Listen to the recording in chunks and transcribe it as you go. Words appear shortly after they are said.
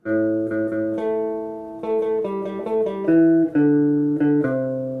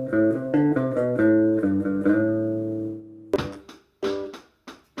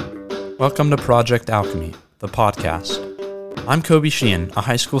Welcome to Project Alchemy, the podcast. I'm Kobe Sheehan, a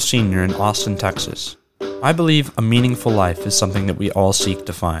high school senior in Austin, Texas. I believe a meaningful life is something that we all seek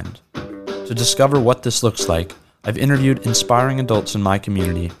to find. To discover what this looks like, I've interviewed inspiring adults in my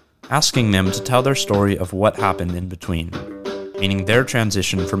community, asking them to tell their story of what happened in between, meaning their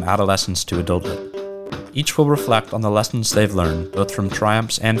transition from adolescence to adulthood. Each will reflect on the lessons they've learned, both from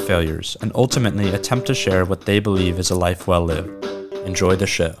triumphs and failures, and ultimately attempt to share what they believe is a life well lived. Enjoy the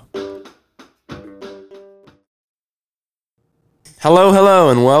show.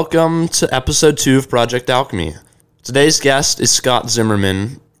 Hello, and welcome to episode 2 of Project Alchemy. Today's guest is Scott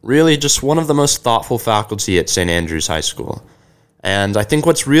Zimmerman, really just one of the most thoughtful faculty at St. Andrews High School. And I think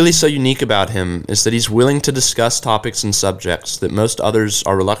what's really so unique about him is that he's willing to discuss topics and subjects that most others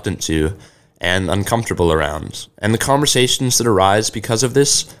are reluctant to and uncomfortable around. And the conversations that arise because of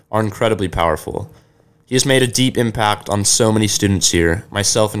this are incredibly powerful. He has made a deep impact on so many students here,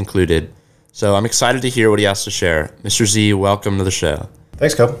 myself included. So I'm excited to hear what he has to share. Mr. Z, welcome to the show.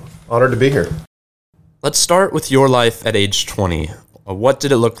 Thanks, Cope. Honored to be here. Let's start with your life at age 20. What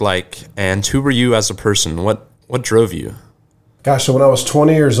did it look like, and who were you as a person? What drove you? Gosh, so when I was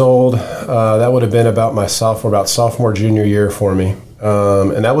 20 years old, that would have been about sophomore, junior year for me.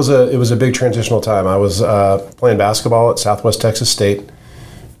 And it was a big transitional time. I was playing basketball at Southwest Texas State.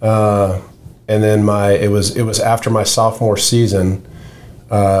 And then it was after my sophomore season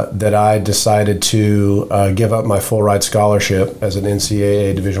that I decided to give up my full ride scholarship as an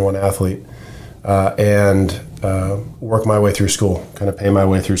NCAA Division I athlete and work my way through school, kind of pay my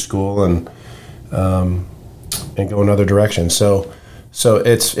way through school and go another direction. So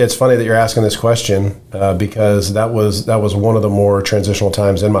it's funny that you're asking this question because that was one of the more transitional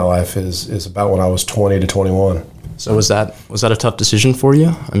times in my life is about when I was 20 to 21. So was that a tough decision for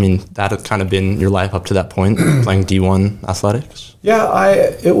you? I mean, that had kind of been your life up to that point, playing D1 athletics? Yeah,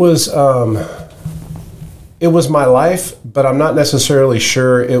 it was my life, but I'm not necessarily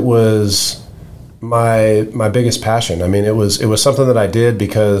sure it was my biggest passion. I mean, it was something that I did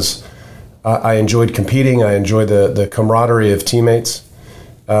because I enjoyed competing. I enjoyed the camaraderie of teammates.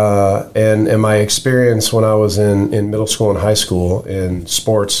 And my experience when I was in middle school and high school in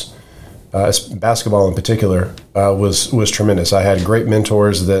sports, basketball in particular, was tremendous. I had great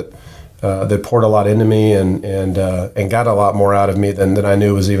mentors that poured a lot into me and got a lot more out of me than I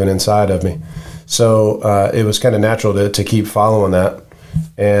knew was even inside of me. So it was kind of natural to keep following that.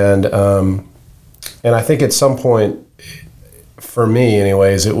 And I think at some point, for me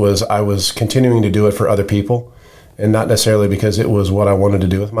anyways, I was continuing to do it for other people and not necessarily because it was what I wanted to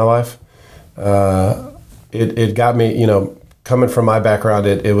do with my life. It got me, coming from my background,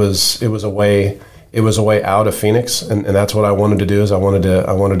 it was a way out of Phoenix, and that's what I wanted to do. Is I wanted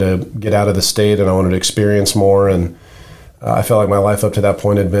to get out of the state, and I wanted to experience more. And I felt like my life up to that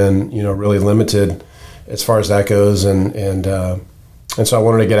point had been really limited as far as that goes, and so I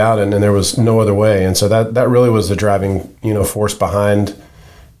wanted to get out, and there was no other way. And so that really was the driving force behind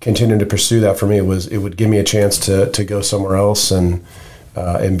continuing to pursue that for me. It would give me a chance to go somewhere else and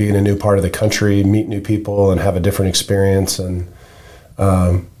be in a new part of the country, meet new people, and have a different experience. And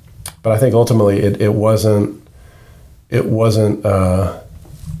but I think ultimately it wasn't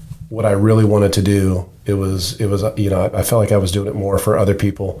what I really wanted to do. It was I felt like I was doing it more for other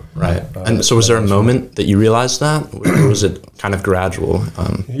people. Right. And so was there a moment that you realized that, or was it kind of gradual?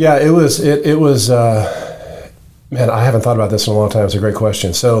 Yeah, it was. Man, I haven't thought about this in a long time. It's a great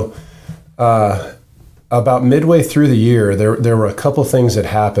question. So. About midway through the year, there were a couple things that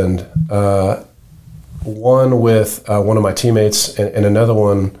happened. One with one of my teammates, and another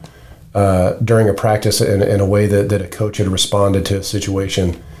one during a practice in a way that a coach had responded to a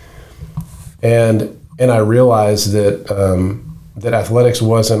situation. And I realized that athletics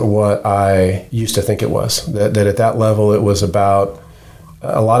wasn't what I used to think it was. That at that level, it was a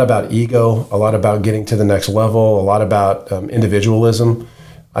lot about ego, a lot about getting to the next level, a lot about individualism.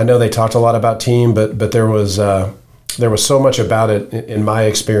 I know they talked a lot about team, but there was so much about it in my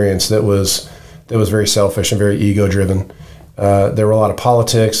experience that was very selfish and very ego driven. There were a lot of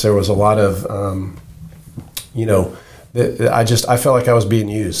politics. There was a lot of, I felt like I was being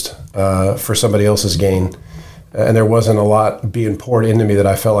used for somebody else's gain, and there wasn't a lot being poured into me that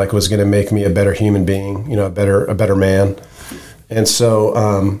I felt like was going to make me a better human being, a better man. And so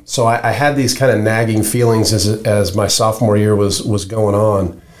I had these kind of nagging feelings as my sophomore year was going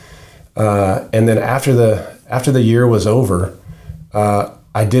on, and then after the year was over,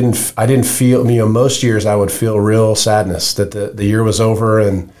 I didn't feel. Most years I would feel real sadness that the year was over,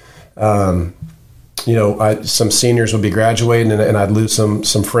 and some seniors would be graduating, and I'd lose some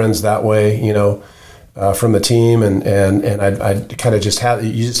friends that way, from the team, and I'd kind of just have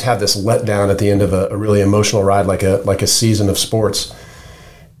this letdown at the end of a really emotional ride, like a season of sports,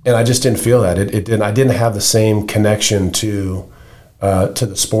 and I just didn't feel that. I didn't have the same connection to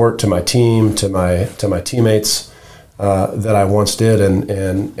the sport, to my team, to my teammates that I once did,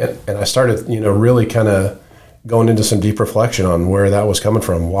 and I started really kind of going into some deep reflection on where that was coming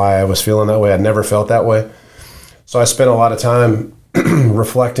from, why I was feeling that way. I'd never felt that way, so I spent a lot of time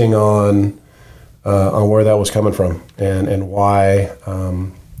reflecting on where that was coming from, and why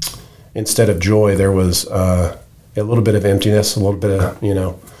instead of joy there was a little bit of emptiness, a little bit of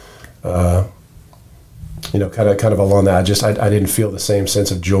kind of along that. I didn't feel the same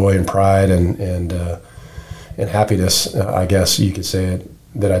sense of joy and pride and happiness, I guess you could say it,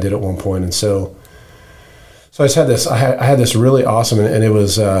 that I did at one point. And so I just had this. I had this really awesome, and it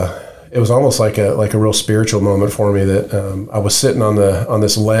was almost like a real spiritual moment for me. That I was sitting on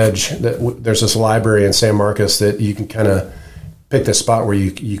this ledge. There's this library in San Marcos that you can kind of pick this spot where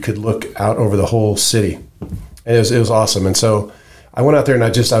you could look out over the whole city. And it was awesome. And so I went out there, and I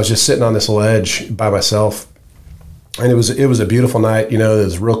was just sitting on this ledge by myself, and it was a beautiful night. It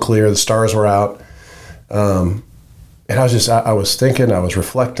was real clear. The stars were out, and I was thinking, I was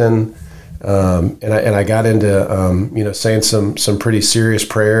reflecting. And I got into saying some pretty serious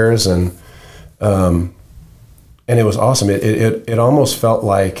prayers, and it was awesome. It almost felt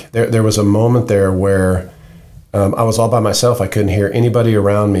like there was a moment there where I was all by myself. I couldn't hear anybody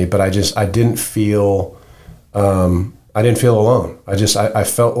around me, but I didn't feel alone. I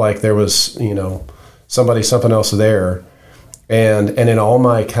felt like there was something else there, and in all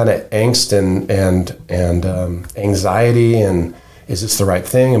my kind of angst and anxiety and is this the right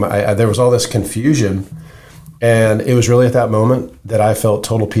thing? There was all this confusion, and it was really at that moment that I felt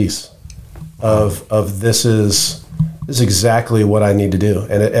total peace of this is exactly what I need to do.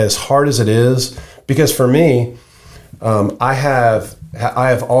 And as hard as it is, because for me, I have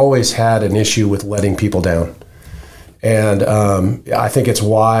always had an issue with letting people down, and I think it's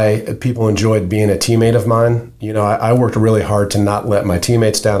why people enjoyed being a teammate of mine. I worked really hard to not let my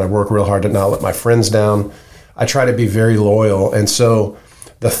teammates down. I worked real hard to not let my friends down. I try to be very loyal. And so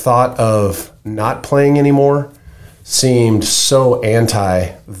the thought of not playing anymore seemed so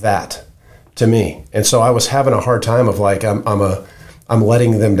anti that to me. And so I was having a hard time of like, I'm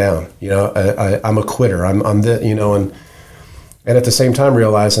letting them down, I'm a quitter. I'm and at the same time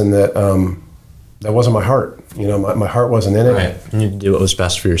realizing that, that wasn't my heart. My heart wasn't in it. Right. You need to do what was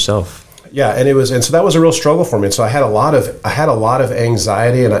best for yourself. Yeah. And so that was a real struggle for me. And so I had a lot of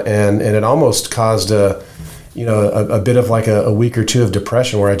anxiety, and it almost caused a bit of like a week or two of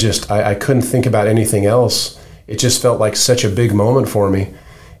depression where I couldn't think about anything else. It just felt like such a big moment for me.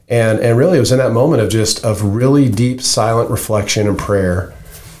 And really it was in that moment of really deep, silent reflection and prayer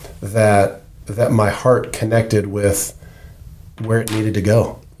that my heart connected with where it needed to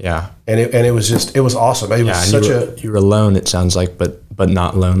go. Yeah. And it was awesome. It was you were alone, it sounds like, but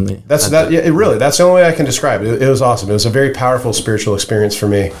not lonely. That's the only way I can describe it. It was awesome. It was a very powerful spiritual experience for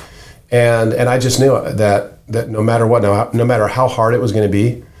me. And I just knew that no matter what, no matter how hard it was going to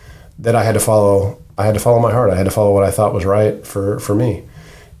be, that I had to follow my heart. I had to follow what I thought was right for me.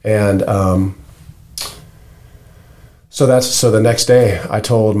 And so the next day I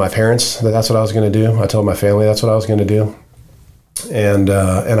told my parents that's what I was going to do. I told my family that's what I was going to do. And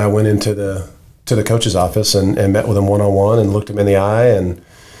I went into the coach's office and met with him one-on-one and looked him in the eye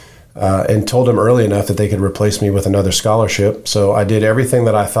and told them early enough that they could replace me with another scholarship. So I did everything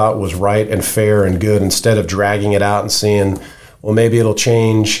that I thought was right and fair and good, instead of dragging it out and seeing, well, maybe it'll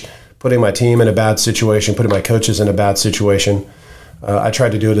change, putting my team in a bad situation, putting my coaches in a bad situation. I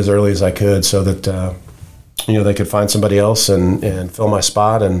tried to do it as early as I could so that they could find somebody else and fill my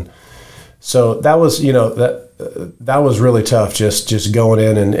spot. And so that was that was really tough, just going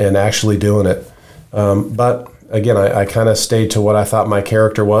in and actually doing it. But again, I kind of stayed to what I thought my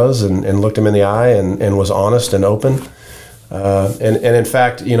character was and looked him in the eye and was honest and open. And in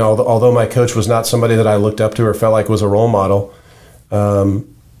fact, although my coach was not somebody that I looked up to or felt like was a role model,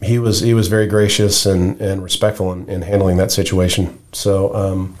 he was very gracious and respectful in handling that situation.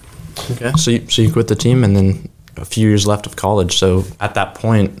 So, okay. So you quit the team, and then a few years left of college. So at that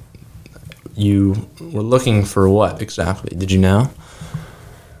point, you were looking for what exactly? Did you know?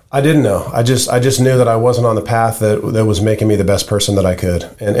 I didn't know. I just knew that I wasn't on the path that was making me the best person that I could,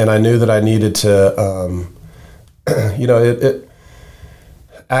 and I knew that I needed to.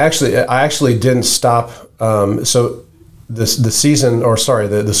 I actually didn't stop. So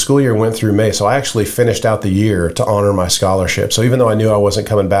the school year went through May. So I actually finished out the year to honor my scholarship. So even though I knew I wasn't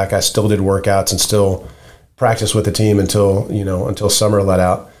coming back, I still did workouts and still practiced with the team until summer let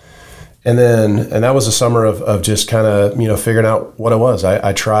out. And that was a summer of just kind of, figuring out what it was.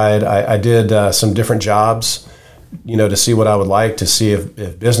 I did some different jobs, to see what I would like, to see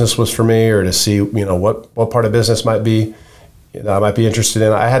if business was for me, or to see, what part of business might be, I might be interested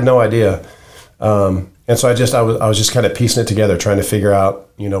in. I had no idea. And so I was just kind of piecing it together, trying to figure out,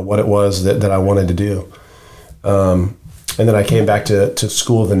 what it was that I wanted to do. And then I came back to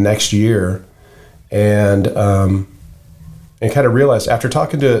school the next year, and kind of realized, after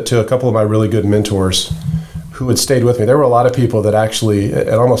talking to a couple of my really good mentors who had stayed with me, there were a lot of people that actually,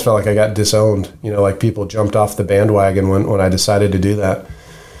 it almost felt like I got disowned, like people jumped off the bandwagon when I decided to do that.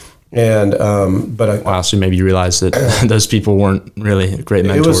 And wow, so maybe you realized that those people weren't really great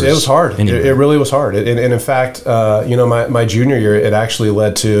mentors. It was hard. Anyway. It really was hard. And in fact, my junior year, it actually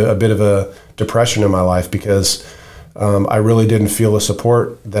led to a bit of a depression in my life, because I really didn't feel the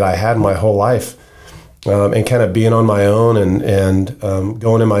support that I had my whole life. And kind of being on my own and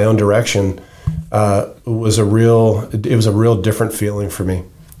going in my own direction was a real different feeling for me.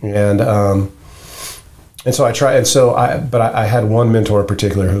 And so I tried. But I had one mentor in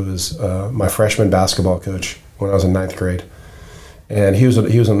particular who was my freshman basketball coach when I was in ninth grade, and he was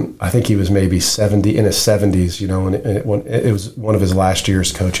I think he was maybe 70, in his 70s, when it was one of his last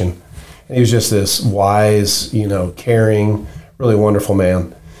years coaching, and he was just this wise, caring, really wonderful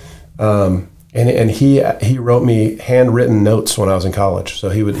man. And he wrote me handwritten notes when I was in college. So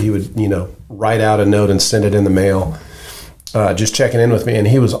he would write out a note and send it in the mail, just checking in with me. And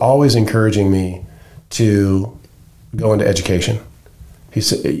he was always encouraging me to go into education. He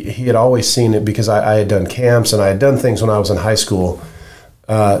said he had always seen it, because I had done camps and I had done things when I was in high school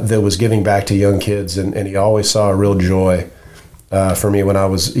that was giving back to young kids, and he always saw a real joy for me when I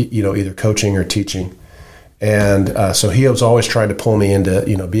was either coaching or teaching. And so he was always trying to pull me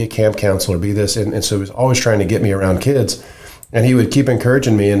into, be a camp counselor, be this. And so he was always trying to get me around kids. And he would keep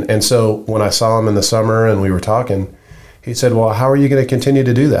encouraging me. And so when I saw him in the summer and we were talking, he said, well, how are you going to continue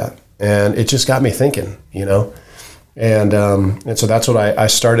to do that? And it just got me thinking, And so that's what I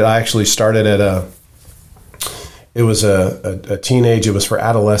started. I actually started at it was a teenage, it was for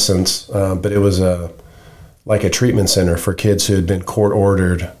adolescents, but it was like a treatment center for kids who had been court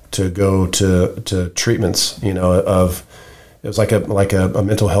ordered to go to treatments, it was like a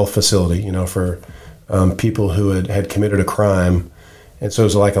mental health facility, for people who had committed a crime. And so it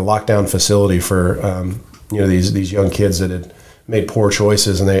was like a lockdown facility for, these young kids that had made poor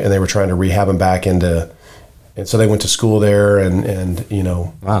choices, and they were trying to rehab them back into, and so they went to school there and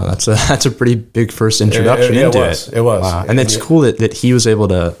Wow, that's a pretty big first introduction into it. It was. Wow. And it's cool that he was able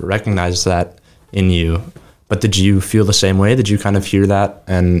to recognize that in you. But did you feel the same way? Did you kind of hear that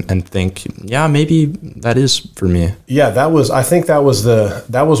and think, yeah, maybe that is for me? Yeah, I think that was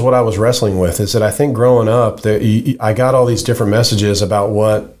what I was wrestling with, is that I think growing up, I got all these different messages about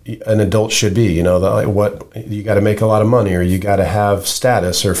what an adult should be, what you got to make a lot of money, or you got to have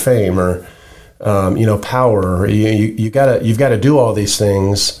status or fame, or, power, or you've got to do all these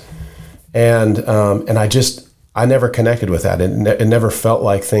things. And I never connected with that. It never felt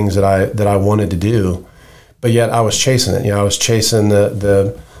like things that I wanted to do. But yet I was chasing it. I was chasing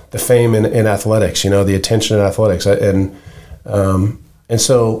the fame in athletics, the attention in athletics. And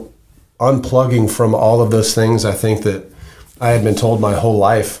so unplugging from all of those things, I think that I had been told my whole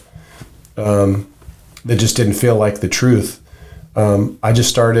life that just didn't feel like the truth. I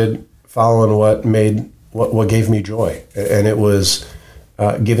just started following what gave me joy. And it was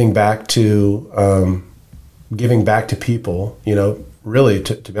giving back to people, really,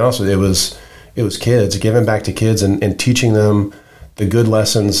 to be honest with you, it was kids, giving back to kids and teaching them the good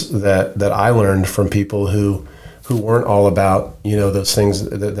lessons that I learned from people who weren't all about, those things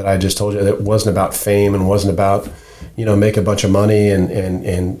that I just told you. It wasn't about fame and wasn't about, make a bunch of money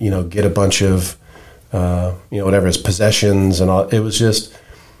and get a bunch of, whatever it's possessions and all. It was just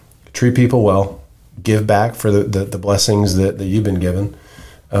treat people well, give back for the blessings that you've been given.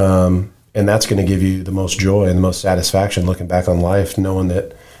 And that's going to give you the most joy and the most satisfaction looking back on life, knowing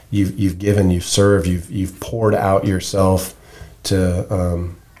that you've given, you've served, you've poured out yourself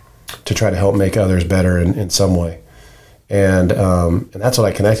to try to help make others better in some way, and that's what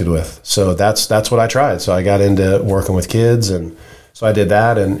I connected with. So that's what I tried. So I got into working with kids, and so I did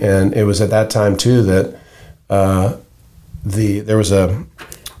that, and it was at that time too that there was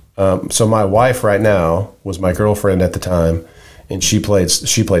so my wife right now was my girlfriend at the time, and she played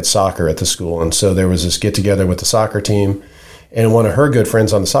soccer at the school, and so there was this get together with the soccer team. And one of her good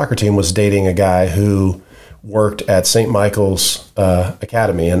friends on the soccer team was dating a guy who worked at St. Michael's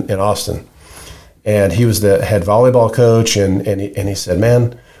Academy in Austin. And he was the head volleyball coach. And he said,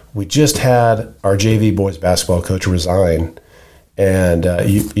 man, we just had our JV boys basketball coach resign. And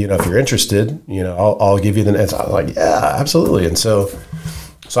you know, if you're interested, you know, I'll give you the. And I'm like, yeah, absolutely. And so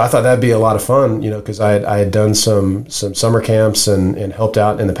I thought that'd be a lot of fun, you know, because I had done some summer camps and helped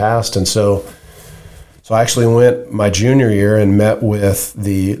out in the past, and so I actually went my junior year and met with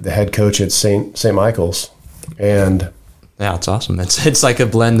the head coach at St. Michael's, and yeah, it's awesome. It's like a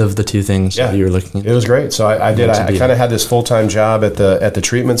blend of the two things that you were looking at. It was great. So I kind of had this full-time job at the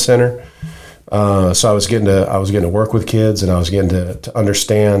treatment center. So I was getting to work with kids, and I was getting to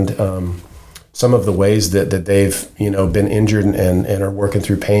understand some of the ways that they've, you know, been injured and are working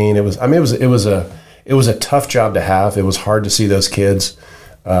through pain. It was a tough job to have. It was hard to see those kids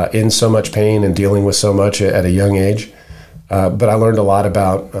in so much pain and dealing with so much at a young age. But I learned a lot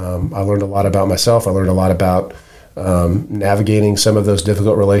about myself. I learned a lot about navigating some of those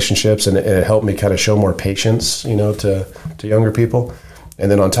difficult relationships, and it helped me kind of show more patience, you know, to younger people. And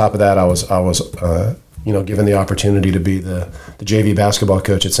then on top of that, I was you know, given the opportunity to be the JV basketball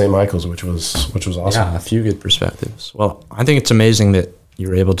coach at St. Michael's, which was awesome. Yeah, a few good perspectives. Well, I think it's amazing that you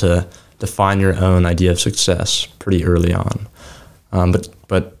were able to define your own idea of success pretty early on.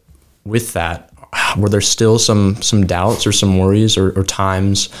 But with that, were there still some doubts or some worries or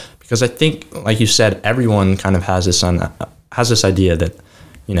times? Because I think, like you said, everyone kind of has this idea that,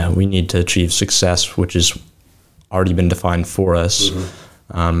 you know, we need to achieve success, which has already been defined for us,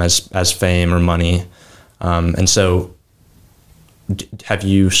 as fame or money. And so have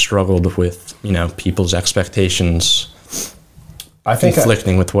you struggled with, you know, people's expectations I think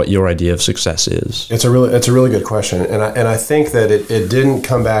conflicting with what your idea of success is? It's a really good question. And I think that it didn't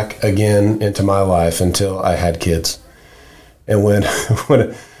come back again into my life until I had kids. And when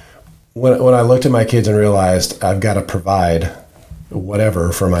I looked at my kids and realized I've got to provide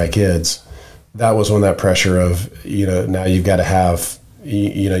whatever for my kids, that was when that pressure of, you know, now you've got to have,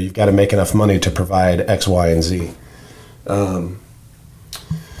 you know, you've got to make enough money to provide X, Y, and Z. And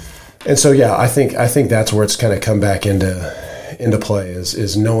so, yeah, I think that's where it's kind of come back into play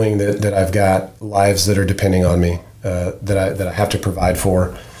is knowing that I've got lives that are depending on me, that I have to provide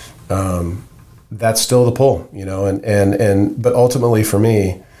for. That's still the pull, you know, but ultimately for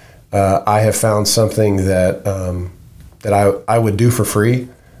me, I have found something that I would do for free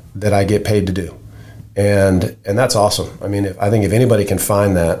that I get paid to do. And that's awesome. I mean, I think if anybody can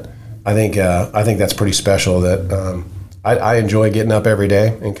find that, I think that's pretty special. That I enjoy getting up every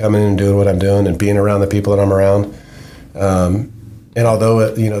day and coming in and doing what I'm doing and being around the people that I'm around. And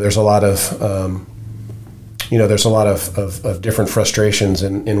although you know, there's a lot of different frustrations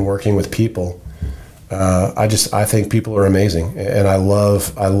in working with people. I think people are amazing, and I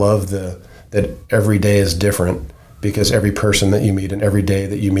love that every day is different, because every person that you meet and every day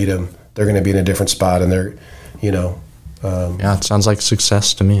that you meet them, they're going to be in a different spot, and they're, you know. Yeah, it sounds like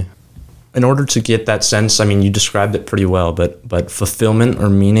success to me. In order to get that sense, I mean, you described it pretty well, but fulfillment or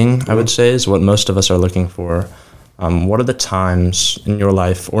meaning, I would say, is what most of us are looking for. What are the times in your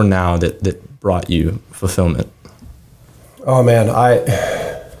life or now that brought you fulfillment? Oh man,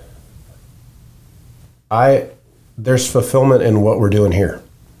 there's fulfillment in what we're doing here,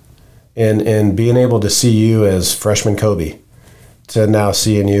 in being able to see you as freshman Kobe, to now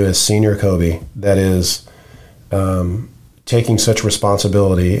seeing you as senior Kobe. That is taking such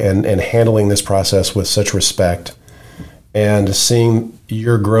responsibility and handling this process with such respect, and seeing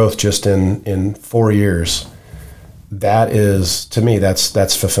your growth just in 4 years. That is, to me,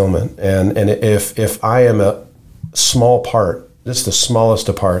 that's fulfillment. And if I am a small part, just the smallest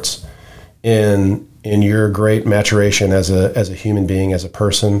of parts in your great maturation as a human being, as a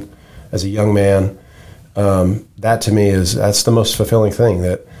person, as a young man, that to me that's the most fulfilling thing.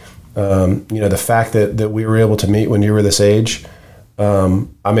 That you know, the fact that we were able to meet when you were this age. I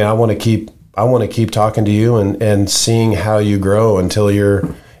mean, I want to keep talking to you and seeing how you grow until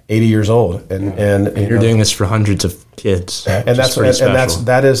you're 80 years old, and you're doing this for hundreds of kids, and that's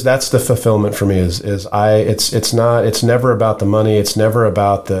the fulfillment for me. It's never about the money. It's never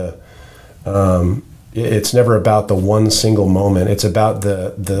about the one single moment. It's about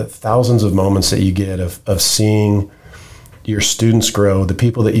the thousands of moments that you get of seeing your students grow, the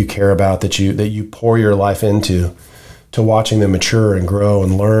people that you care about, that you pour your life into, to watching them mature and grow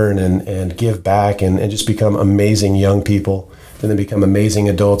and learn and give back and just become amazing young people. Then they become amazing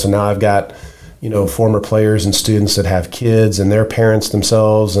adults. And now I've got, you know, former players and students that have kids and their parents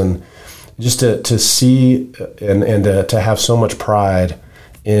themselves, and just to see and to have so much pride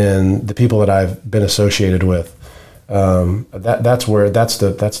in the people that I've been associated with. That's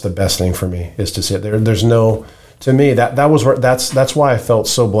the best thing for me, is to see it. There's no, to me, that's why I felt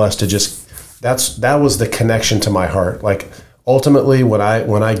so blessed to just, that was the connection to my heart. Like ultimately when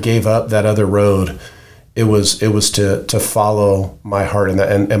I gave up that other road, it was to follow my heart,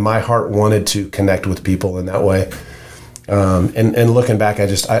 and my heart wanted to connect with people in that way. And looking back,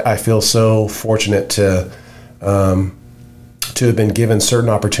 I feel so fortunate to have been given certain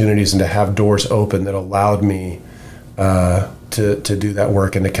opportunities and to have doors open that allowed me to do that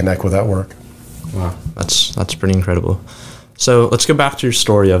work and to connect with that work. Wow, that's pretty incredible. So let's go back to your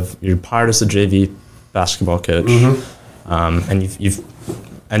story of you're hired as the JV basketball coach, and you've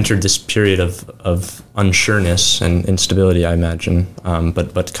entered this period of unsureness and instability, I imagine,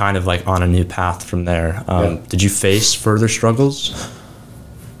 but kind of like on a new path from there. Did you face further struggles?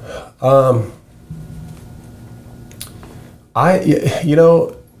 If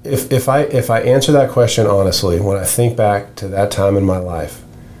I answer that question honestly, when I think back to that time in my life,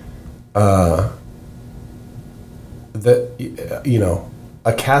 a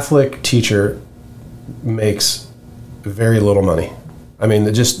Catholic teacher makes very little money. I mean,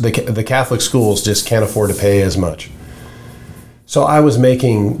 the Catholic schools just can't afford to pay as much. So I was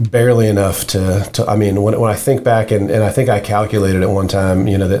making barely enough to I mean, when I think back, and I think I calculated at one time,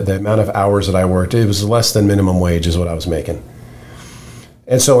 the amount of hours that I worked, it was less than minimum wage is what I was making.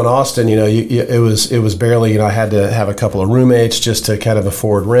 And so in Austin, it was barely, I had to have a couple of roommates just to kind of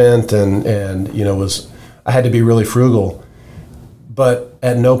afford rent, and I had to be really frugal. But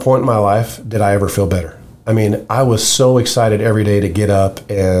at no point in my life did I ever feel better. I mean, I was so excited every day to get up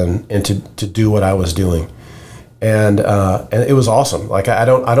and to do what I was doing. And it was awesome. Like I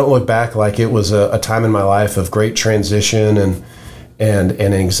don't look back like it was a time in my life of great transition and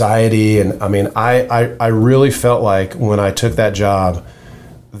anxiety. And I mean, I really felt like when I took that job,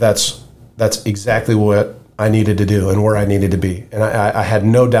 that's exactly what I needed to do and where I needed to be. And I had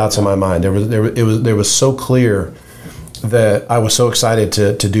no doubts in my mind. There was so clear that I was so excited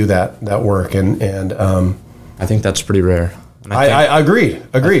to do that work. And I think that's pretty rare. And I agreed.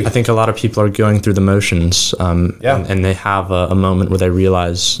 I think a lot of people are going through the motions, and they have a moment where they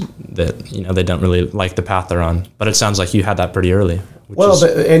realize that they don't really like the path they're on. But it sounds like you had that pretty early. That's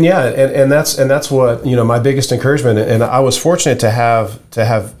what my biggest encouragement. And I was fortunate to have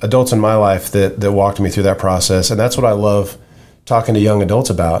adults in my life that walked me through that process. And that's what I love talking to young adults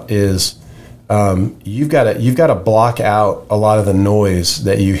about is you've got to block out a lot of the noise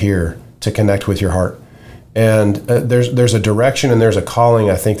that you hear to connect with your heart. And there's a direction and there's a calling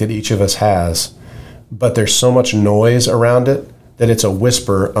I think that each of us has, but there's so much noise around it that it's a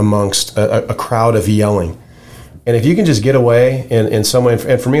whisper amongst a crowd of yelling. And if you can just get away in some way,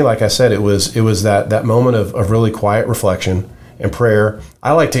 and for me, like I said, it was that moment of really quiet reflection and prayer.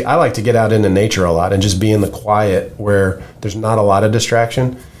 I like to get out into nature a lot and just be in the quiet where there's not a lot of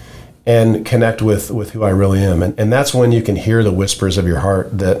distraction and connect with who I really am. And that's when you can hear the whispers of your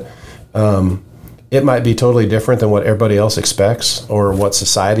heart that it might be totally different than what everybody else expects or what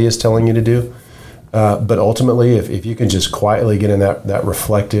society is telling you to do. But ultimately, if you can just quietly get in that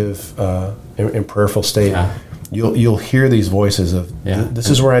reflective and prayerful state, you'll hear these voices of this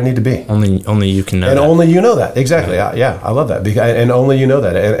is where I need to be. Only you can know and that. Only you know that. Exactly. I love that. And only you know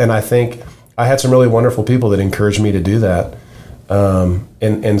that. And I think I had some really wonderful people that encouraged me to do that,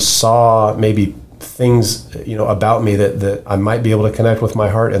 and saw maybe things about me that I might be able to connect with my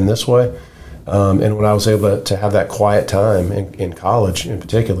heart in this way. And when I was able to have that quiet time in college, in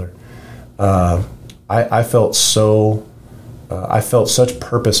particular, I felt such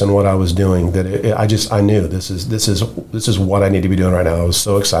purpose in what I was doing that I knew this is what I need to be doing right now. I was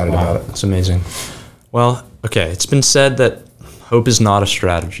so excited about it. It's amazing. Well, okay, it's been said that hope is not a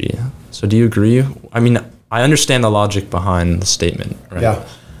strategy. So do you agree? I mean, I understand the logic behind the statement, right? Yeah.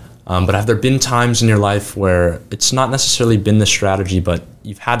 But have there been times in your life where it's not necessarily been the strategy, but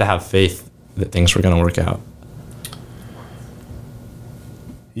you've had to have faith that things were going to work out?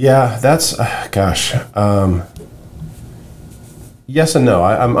 Yeah, that's, gosh. Yes and no.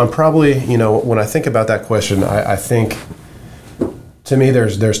 I'm probably, when I think about that question, I think, to me,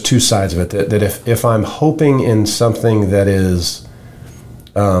 there's two sides of it. That if I'm hoping in something that is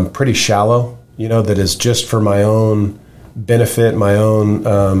pretty shallow, that is just for my own benefit, my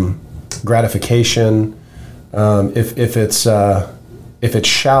own gratification, if it's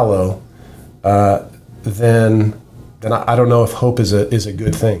shallow, then I don't know if hope is a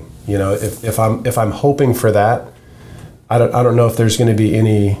good thing. If I'm hoping for that, I don't know if there's going to be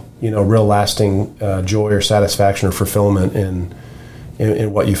any real lasting joy or satisfaction or fulfillment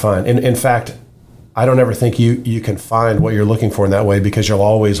in what you find. In fact, I don't ever think you can find what you're looking for in that way, because you'll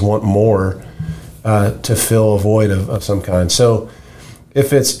always want more to fill a void of some kind. So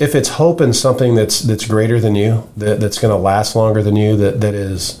if it's hope in something that's greater than you, that's going to last longer than you, that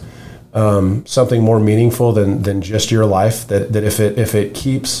is something more meaningful than just your life, that if it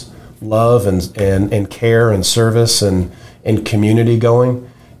keeps love and care and service and community going.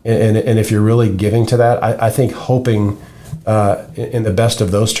 And if you're really giving to that, I think hoping in the best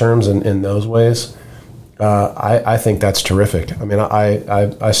of those terms and in those ways, I think that's terrific. I mean,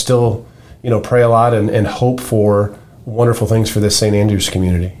 I still, pray a lot and hope for wonderful things for this St. Andrews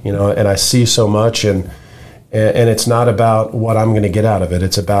community, and I see so much, and it's not about what I'm going to get out of it.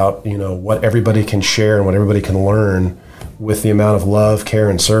 It's about, what everybody can share and what everybody can learn with the amount of love, care,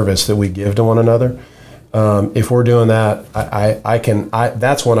 and service that we give to one another. If we're doing that,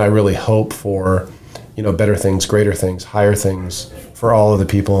 that's when I really hope for, better things, greater things, higher things for all of the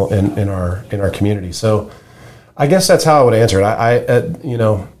people in our community. So I guess that's how I would answer it.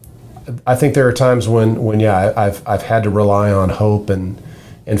 I think there are times when I've had to rely on hope and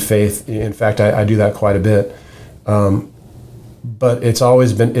faith. In fact, I do that quite a bit. But it's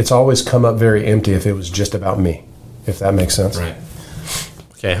always come up very empty if it was just about me, if that makes sense. Right.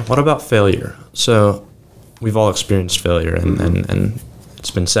 Okay. What about failure? So we've all experienced failure, and it's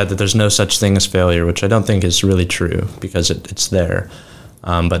been said that there's no such thing as failure, which I don't think is really true because it's there.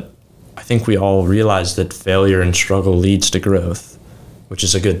 But I think we all realize that failure and struggle leads to growth, which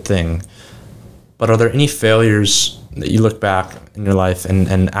is a good thing. But are there any failures that you look back in your life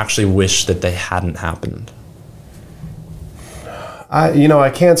and actually wish that they hadn't happened? I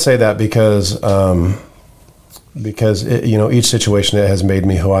can't say that because each situation has made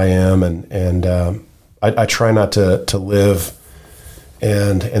me who I am, and I try not to live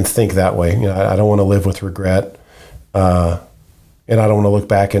and think that way. I don't want to live with regret, and I don't want to look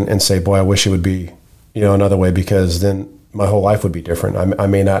back and say, boy, I wish it would be another way, because then my whole life would be different. I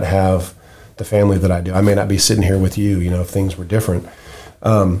may not have the family that I do. I may not be sitting here with you, if things were different.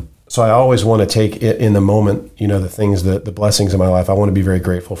 So I always want to take it in the moment, the things, the blessings in my life. I want to be very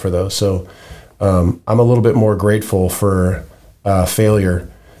grateful for those. So I'm a little bit more grateful for failure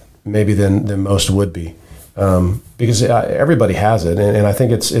maybe than most would be, because everybody has it. And I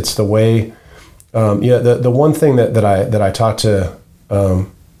think it's the way, the one thing that I talk to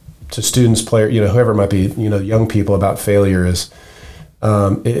students, players, whoever it might be, young people about failure is,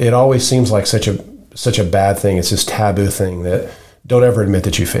 it always seems like such a bad thing. It's this taboo thing that don't ever admit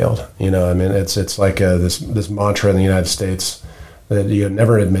that you failed. It's like this mantra in the United States that you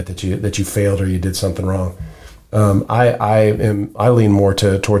never admit that you failed or you did something wrong. I lean more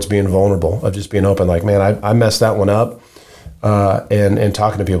towards being vulnerable, of just being open. Like, man, I messed that one up, and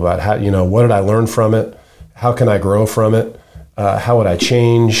talking to people about how, what did I learn from it? How can I grow from it? How would I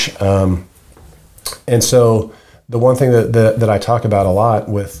change? And so the one thing that I talk about a lot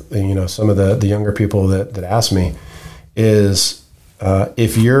with, some of the younger people that ask me is,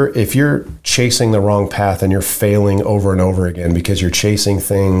 if you're chasing the wrong path and you're failing over and over again because you're chasing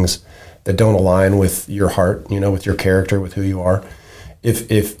things that don't align with your heart, with your character, with who you are,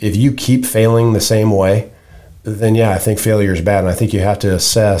 if you keep failing the same way, then I think failure is bad. And I think you have to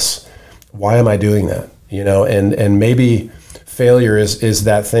assess, why am I doing that? And maybe failure is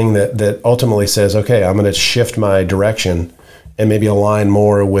that thing that ultimately says, okay, I'm going to shift my direction and maybe align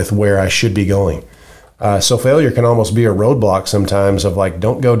more with where I should be going. So failure can almost be a roadblock sometimes of like,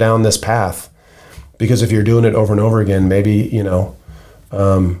 don't go down this path, because if you're doing it over and over again, maybe,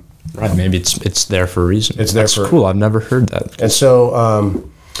 right. Maybe it's there for a reason. That's cool. I've never heard that. And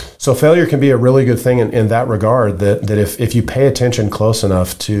so failure can be a really good thing in that regard, that if you pay attention close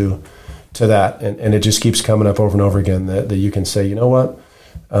enough to that, and it just keeps coming up over and over again, that you can say, you know what,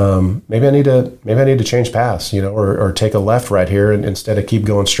 maybe I need to change paths, or take a left right here, and instead of keep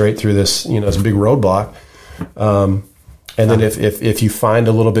going straight through this, this big roadblock. And then if you find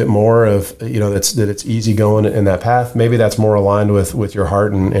a little bit more of, that it's easy going in that path, maybe that's more aligned with your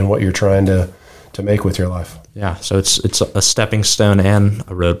heart and what you're trying to make with your life. Yeah. So it's a stepping stone and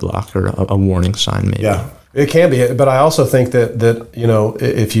a roadblock, or a warning sign, maybe. Yeah, it can be. But I also think that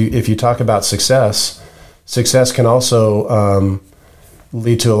if you talk about success can also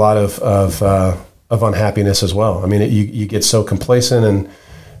lead to a lot of unhappiness as well. I mean, you get so complacent and.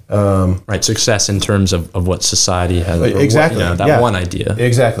 Right, success in terms of what society has. Exactly. One idea.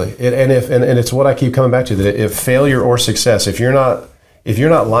 Exactly. And it's what I keep coming back to, that if failure or success, if you're not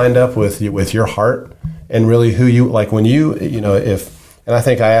lined up with your heart and really who you, like when and I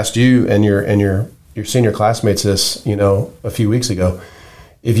think I asked you and your senior classmates this, a few weeks ago,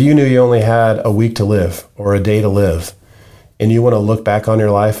 if you knew you only had a week to live or a day to live, and you want to look back on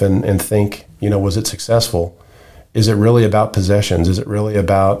your life and think, was it successful? Is it really about possessions? Is it really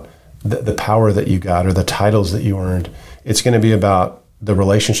about the power that you got or the titles that you earned? It's going to be about the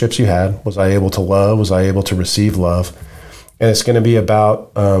relationships you had. Was I able to love? Was I able to receive love? And it's going to be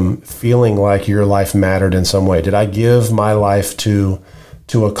about feeling like your life mattered in some way. Did I give my life to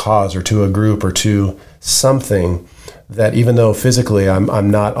to a cause or to a group or to something that even though physically I'm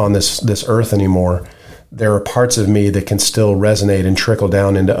not on this earth anymore, there are parts of me that can still resonate and trickle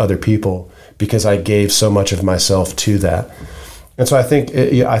down into other people because I gave so much of myself to that. And so I think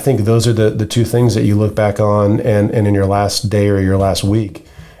those are the two things that you look back on, and in your last day or your last week,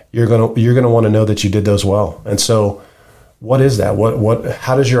 you're gonna want to know that you did those well. And so, what is that?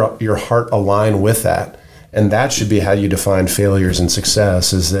 How does your heart align with that? And that should be how you define failures and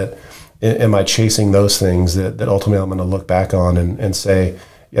success. Is that, am I chasing those things that ultimately I'm going to look back on and say,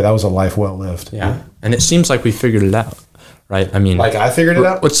 yeah, that was a life well lived. Yeah, and it seems like we figured it out. Right. I mean, like I figured it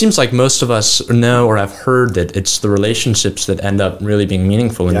out. It seems like most of us know or have heard that it's the relationships that end up really being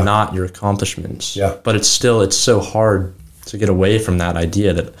meaningful and not your accomplishments. Yeah. But it's so hard to get away from that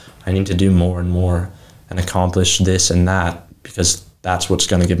idea that I need to do more and more and accomplish this and that because that's what's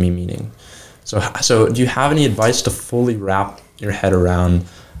going to give me meaning. So do you have any advice to fully wrap your head around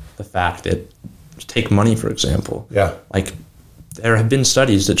the fact that, take money, for example? Yeah. Like, there have been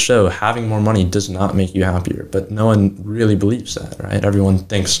studies that show having more money does not make you happier, but no one really believes that, right? Everyone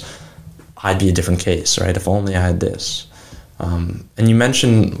thinks I'd be a different case, right? If only I had this. And you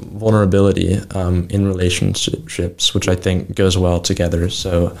mentioned vulnerability in relationships, which I think goes well together.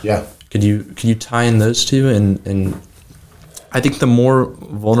 So yeah, could you tie in those two? And I think the more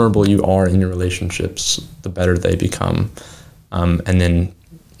vulnerable you are in your relationships, the better they become. And then,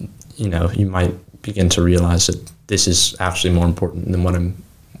 you might begin to realize that this is actually more important than what I'm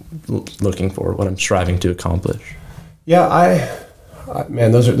looking for, what I'm striving to accomplish. Yeah,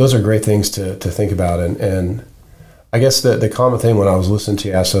 man, those are great things to think about. And I guess the common thing when I was listening to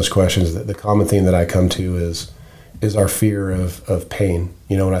you ask those questions, the common thing that I come to is our fear of pain.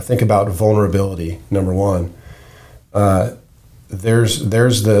 When I think about vulnerability, number one, there's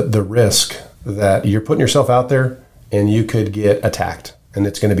the risk that you're putting yourself out there and you could get attacked and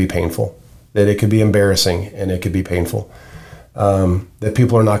it's going to be painful. That it could be embarrassing and it could be painful. That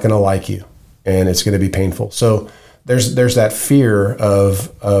people are not going to like you and it's going to be painful. So there's that fear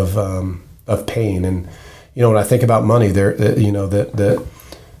of pain. And when I think about money, that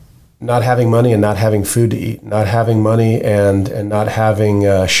not having money and not having food to eat, not having money and not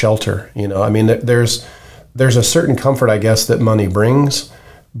having shelter. I mean, there's a certain comfort, I guess, that money brings,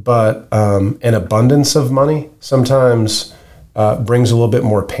 but an abundance of money sometimes brings a little bit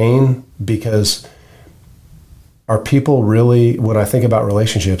more pain. Because are people really, when I think about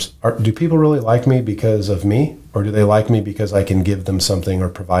relationships, do people really like me because of me? Or do they like me because I can give them something or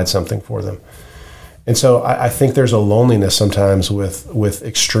provide something for them? And so I think there's a loneliness sometimes with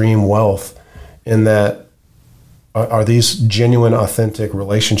extreme wealth in that, are these genuine, authentic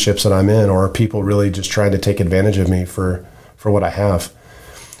relationships that I'm in, or are people really just trying to take advantage of me for what I have?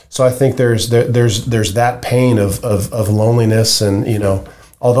 So I think there's that pain of loneliness and,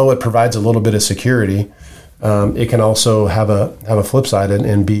 although it provides a little bit of security, it can also have a flip side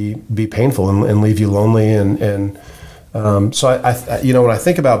and be painful and leave you lonely. So I when I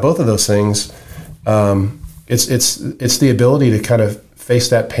think about both of those things, it's the ability to kind of face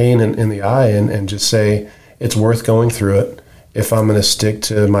that pain in the eye and just say it's worth going through it if I'm going to stick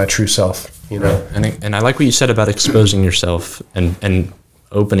to my true self. And I like what you said about exposing yourself and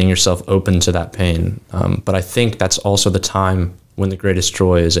opening yourself open to that pain. But I think that's also the time when the greatest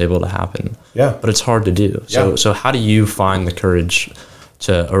joy is able to happen. Yeah. But it's hard to do. So how do you find the courage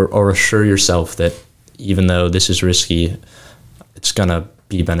to, or assure yourself that even though this is risky, it's going to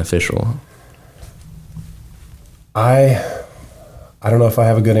be beneficial? I don't know if I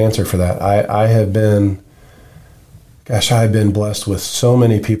have a good answer for that. I have been blessed with so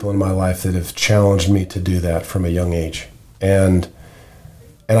many people in my life that have challenged me to do that from a young age. And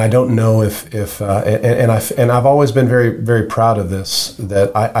I don't know if I've always been very, very proud of this,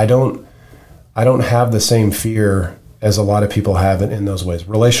 that I don't have the same fear as a lot of people have in those ways.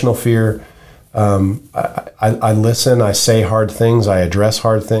 Relational fear. I listen, I say hard things, I address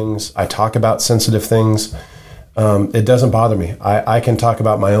hard things, I talk about sensitive things. It doesn't bother me. I can talk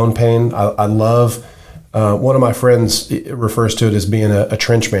about my own pain. I love, one of my friends refers to it as being a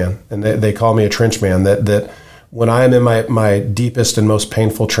trench man, and they call me a trench man, that when I am in my deepest and most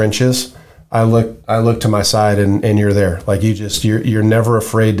painful trenches, I look to my side and you're there. Like you're never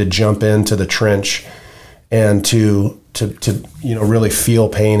afraid to jump into the trench and to really feel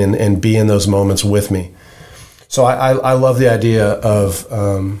pain and be in those moments with me. So I love the idea of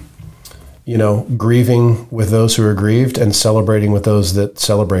grieving with those who are grieved and celebrating with those that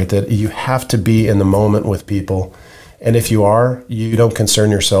celebrate. That you have to be in the moment with people, and if you are, you don't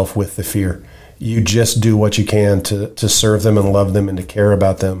concern yourself with the fear. You just do what you can to serve them and love them and to care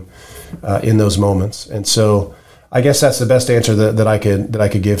about them in those moments. And so I guess that's the best answer that I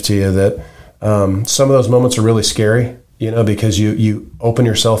could give to you. That some of those moments are really scary, because you open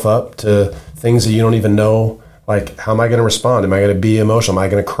yourself up to things that you don't even know. Like, how am I going to respond? Am I going to be emotional? Am I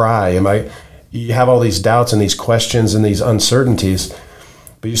going to cry? You have all these doubts and these questions and these uncertainties,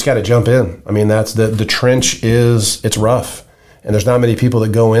 but you just got to jump in. I mean, that's the trench it's rough, and there's not many people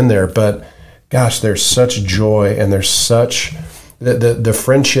that go in there, but gosh, there's such joy, and there's such the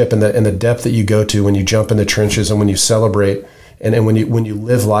friendship and the depth that you go to when you jump in the trenches and when you celebrate and when you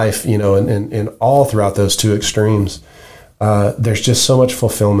live life, and all throughout those two extremes. There's just so much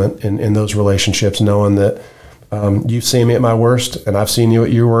fulfillment in those relationships, knowing that you've seen me at my worst and I've seen you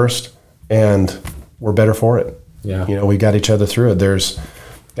at your worst, and we're better for it. Yeah. We got each other through it. There's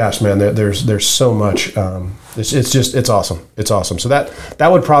so much. It's awesome. It's awesome. So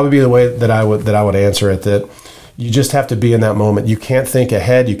that would probably be the way that I would answer it. That you just have to be in that moment. You can't think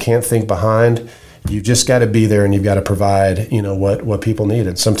ahead. You can't think behind. You just got to be there, and you've got to provide, what people need.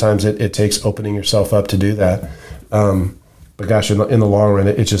 And sometimes it takes opening yourself up to do that. But gosh, in the long run,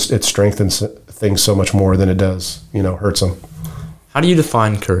 it strengthens things so much more than it does, hurts them. How do you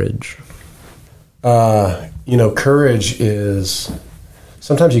define courage? Courage is,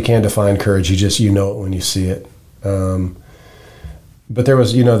 sometimes you can't define courage. You know it when you see it. But there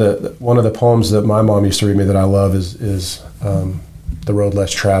was, one of the poems that my mom used to read me that I love is The Road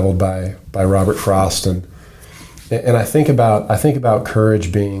Less Traveled by Robert Frost. And I think about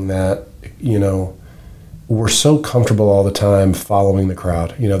courage being that, we're so comfortable all the time following the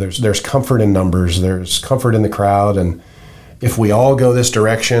crowd. There's comfort in numbers, there's comfort in the crowd, and if we all go this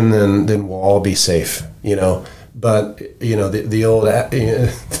direction, then we'll all be safe. But the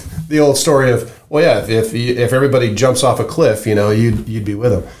old story of, well, yeah, if everybody jumps off a cliff, you'd be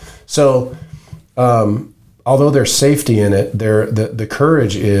with them. So although there's safety in it, the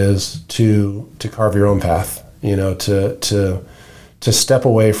courage is to carve your own path. To step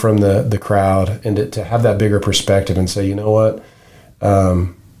away from the crowd and to have that bigger perspective and say, you know what,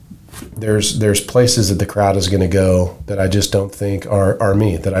 there's places that the crowd is going to go that I just don't think are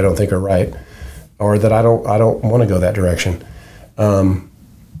me, that I don't think are right, or that I don't want to go that direction. And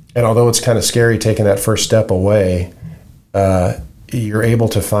although it's kind of scary taking that first step away, you're able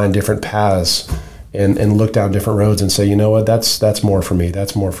to find different paths and look down different roads and say, you know what, that's more for me.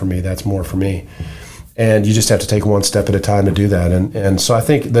 That's more for me. That's more for me. And you just have to take one step at a time to do that. And so I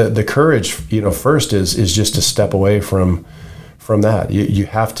think the courage, first is just to step away from that. You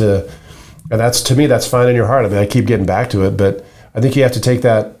have to, and that's, to me, that's fine in your heart. I mean, I keep getting back to it, but I think you have to take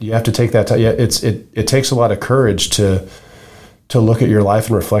that time. Yeah, it takes a lot of courage to look at your life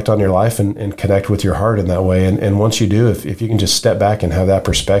and reflect on your life and connect with your heart in that way. And once you do, if you can just step back and have that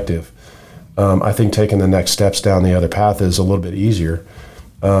perspective, I think taking the next steps down the other path is a little bit easier.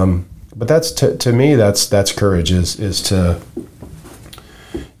 But that's to me, that's courage is to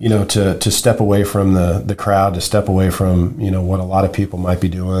to step away from the crowd, to step away from what a lot of people might be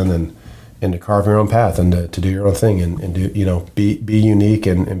doing, and to carve your own path and to do your own thing and do be unique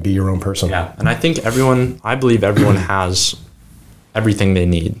and be your own person. Yeah, and I believe everyone has everything they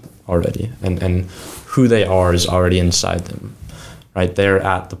need already, and who they are is already inside them, right? They're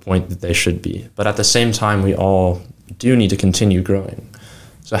at the point that they should be, but at the same time, we all do need to continue growing.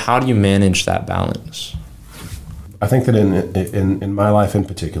 So how do you manage that balance? I think that in my life in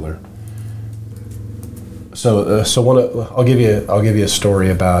particular. I'll give you a story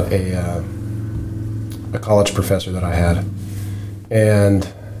about a college professor that I had,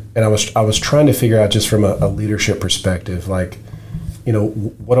 and I was trying to figure out just from a leadership perspective, like,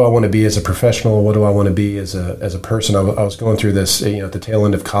 what do I want to be as a professional? What do I want to be as a person? I was going through this, at the tail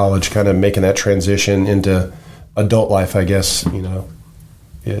end of college, kind of making that transition into adult life, I guess,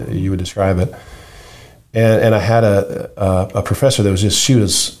 you would describe it. And I had a professor that was just, she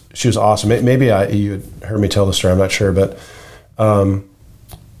was awesome. Maybe you had heard me tell the story, I'm not sure, but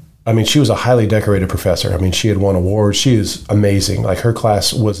she was a highly decorated professor. She had won awards. She was amazing. Like, her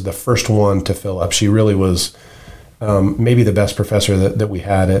class was the first one to fill up. She really was maybe the best professor that we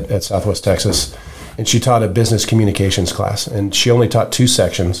had at Southwest Texas. And she taught a business communications class, and she only taught 2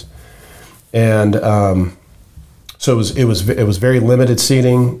 sections. And so it was very limited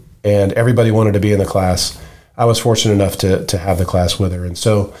seating, and everybody wanted to be in the class. I was fortunate enough to have the class with her, and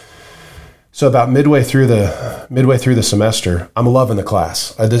so about midway through the semester, I'm loving the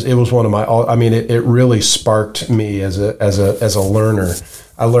class. It was one of my. It really sparked me as a learner.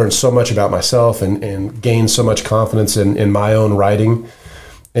 I learned so much about myself and gained so much confidence in my own writing,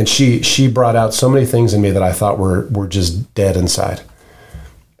 and she brought out so many things in me that I thought were just dead inside,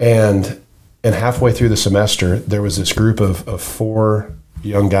 and halfway through the semester, there was this group of 4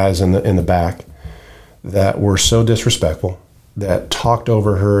 young guys in the back that were so disrespectful, that talked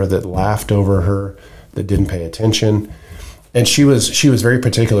over her, that laughed over her, that didn't pay attention. And she was very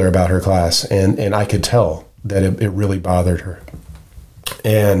particular about her class, and I could tell that it really bothered her.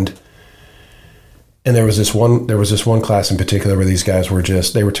 And there was this one class in particular where these guys were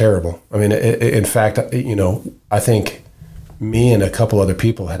they were terrible. I mean, in fact, I think me and a couple other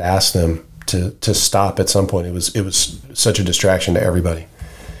people had asked them to stop at some point. It was such a distraction to everybody.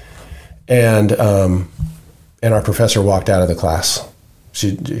 And our professor walked out of the class.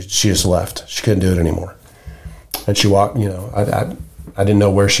 She just left. She couldn't do it anymore. And she walked, I didn't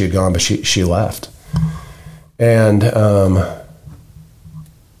know where she had gone, but she left. And we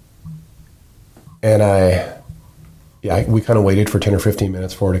kind of waited for 10 or 15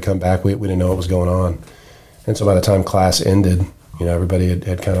 minutes for her to come back. We didn't know what was going on. And so by the time class ended, everybody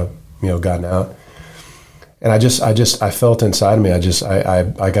had kind of, gotten out. And I felt inside of me,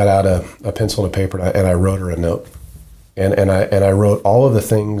 I got out a pencil and a paper and I wrote her a note. And I wrote all of the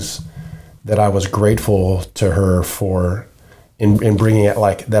things that I was grateful to her for in bringing it,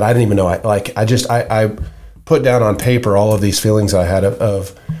 like, that I didn't even know. I put down on paper all of these feelings I had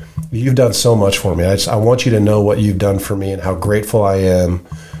of you've done so much for me. I want you to know what you've done for me and how grateful I am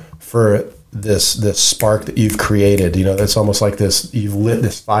for this spark that you've created. It's almost like you've lit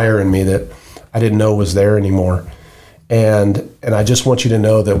this fire in me that I didn't know was there anymore. And I just want you to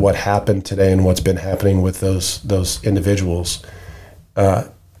know that what happened today and what's been happening with those individuals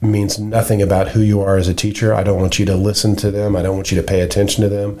means nothing about who you are as a teacher. I don't want you to listen to them. I don't want you to pay attention to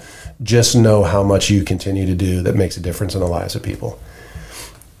them. Just know how much you continue to do that makes a difference in the lives of people.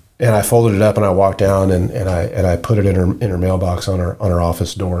 And I folded it up and I walked down and I put it in her mailbox on her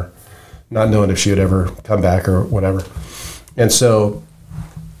office door, not knowing if she would ever come back or whatever. And so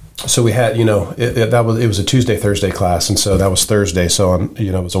we had, it was a Tuesday, Thursday class. And so that was Thursday. So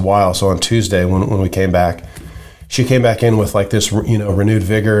it was a while. So on Tuesday when we came back, she came back in with like this, renewed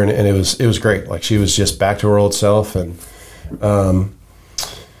vigor, and it was great. Like she was just back to her old self. And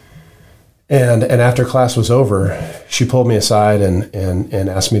after class was over, she pulled me aside and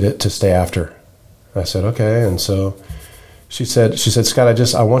asked me to stay after. I said, okay. And so she said,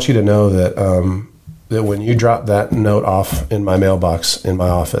 Scott, I want you to know that, that when you dropped that note off in my mailbox in my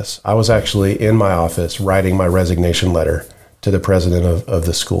office, I was actually in my office writing my resignation letter to the president of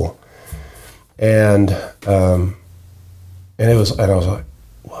the school. And I was like,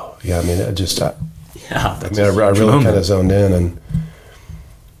 whoa, yeah. I mean, I really kind of zoned in. And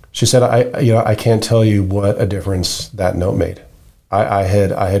she said, I can't tell you what a difference that note made. I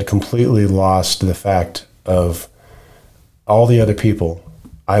had completely lost the fact of all the other people.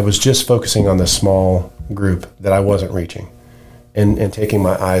 I was just focusing on the small group that I wasn't reaching, and taking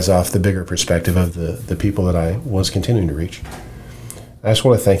my eyes off the bigger perspective of the people that I was continuing to reach. I just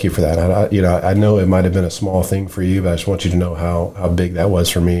want to thank you for that. I know it might have been a small thing for you, but I just want you to know how big that was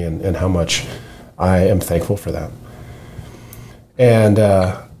for me and how much I am thankful for that. And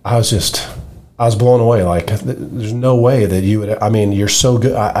I was blown away. Like, there's no way that you would, you're so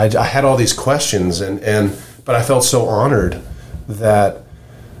good. I had all these questions but I felt so honored that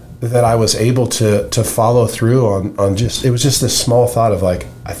I was able to follow through on just, it was just this small thought of like,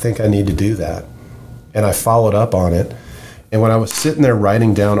 I think I need to do that. And I followed up on it. And when I was sitting there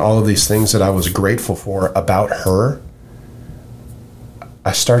writing down all of these things that I was grateful for about her,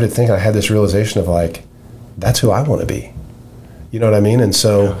 I started thinking, I had this realization of like, that's who I want to be. You know what I mean? And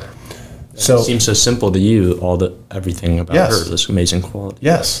so, It seems so simple to you, everything about her, this amazing quality.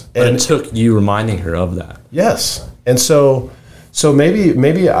 Yes. But it took you reminding her of that. Yes. And so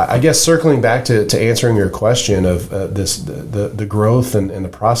maybe I guess circling back to answering your question of the growth and the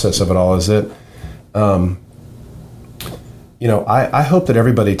process of it all is that, I hope that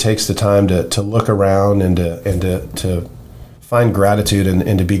everybody takes the time to look around and to find gratitude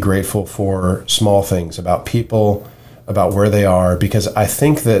and to be grateful for small things about people, about where they are, because I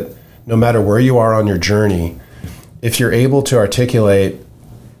think that no matter where you are on your journey, if you're able to articulate,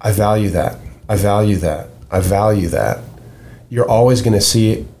 I value that, I value that, I value that, you're always going to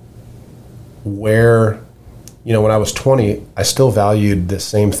see where, when I was 20, I still valued the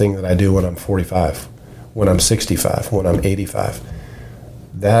same thing that I do when I'm 45, when I'm 65, when I'm 85.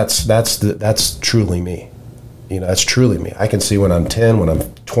 That's truly me. That's truly me. I can see when I'm 10, when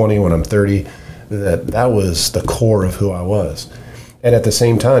I'm 20, when I'm 30, that was the core of who I was. And at the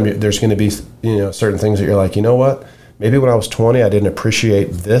same time, there's going to be, certain things that you're like, you know what? Maybe when I was 20, I didn't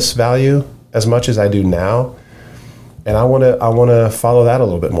appreciate this value as much as I do now. And I want to follow that a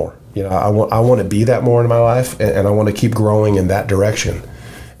little bit more. I want to be that more in my life, and I want to keep growing in that direction.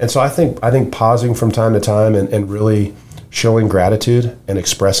 And so I think pausing from time to time and really showing gratitude and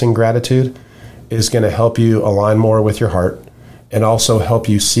expressing gratitude is going to help you align more with your heart and also help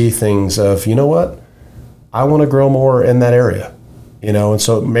you see things of, you know what, I want to grow more in that area, and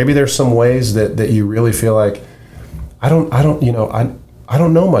so maybe there's some ways that you really feel like, I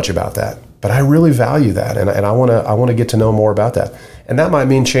don't know much about that, but I really value that. And I want to get to know more about that. And that might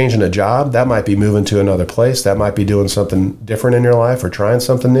mean changing a job. That might be moving to another place. That might be doing something different in your life or trying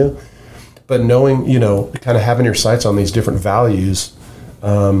something new. But knowing, kind of having your sights on these different values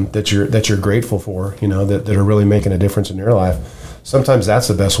that you're grateful for, that are really making a difference in your life. Sometimes that's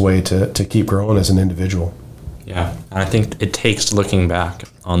the best way to keep growing as an individual. Yeah, and I think it takes looking back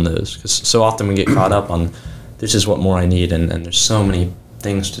on those, because so often we get caught up on this is what more I need, and there's so many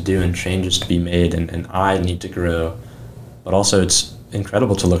things to do and changes to be made, and I need to grow. But also it's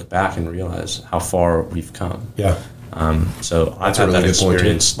incredible to look back and realize how far we've come. Yeah. So I've had that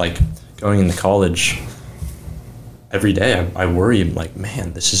experience, like going into college. Every day I worry, like,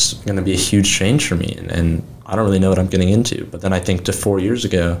 man, this is going to be a huge change for me, and I don't really know what I'm getting into. But then I think to 4 years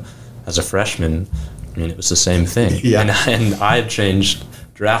ago as a freshman, I mean, it was the same thing. Yeah. And I've changed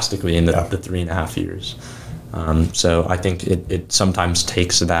drastically in the 3.5 years. So I think it sometimes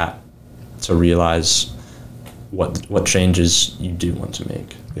takes that to realize what changes you do want to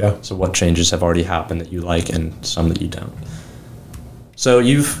make. Yeah. So what changes have already happened that you like and some that you don't. So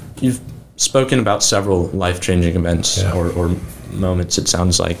you've spoken about several life-changing events or moments, it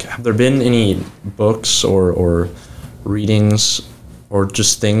sounds like. Have there been any books or readings or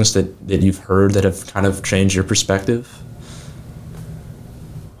just things that you've heard that have kind of changed your perspective?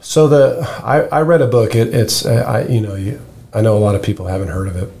 So I read a book. I know a lot of people haven't heard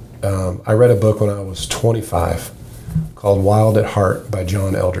of it. I read a book when I was 25 called Wild at Heart by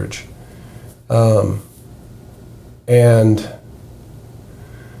John Eldredge. And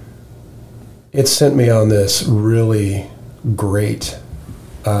it sent me on this really great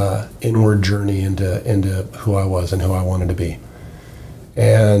inward journey into who I was and who I wanted to be.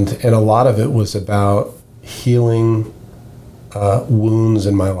 And a lot of it was about healing wounds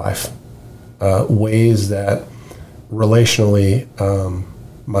in my life, ways that relationally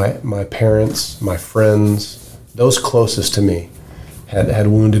my parents, my friends, those closest to me had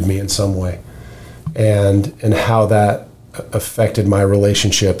wounded me in some way, and how that affected my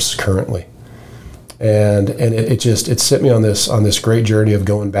relationships currently. And it set me on this great journey of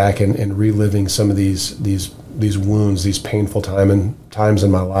going back and reliving some of these wounds, these painful times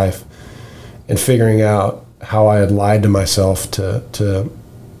in my life, and figuring out how I had lied to myself to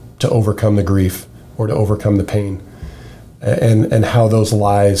overcome the grief or to overcome the pain, and how those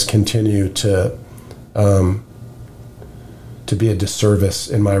lies continue to be a disservice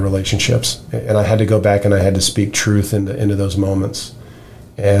in my relationships. And I had to go back and I had to speak truth into those moments,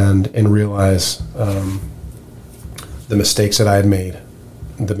 and realize the mistakes that I had made,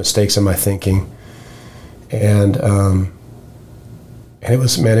 the mistakes in my thinking, and it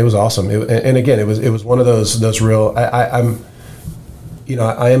was awesome. And again, it was one of those real. I am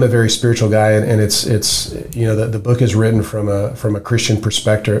a very spiritual guy, and it's the book is written from a Christian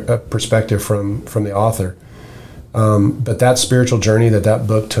perspective from the author. But that spiritual journey that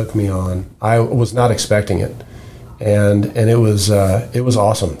book took me on, I was not expecting it, and it was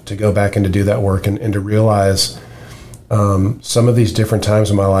awesome to go back and to do that work and to realize some of these different times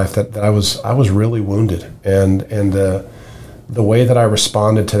in my life that I was really wounded, and the way that I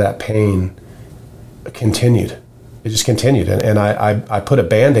responded to that pain continued. It just continued, and I put a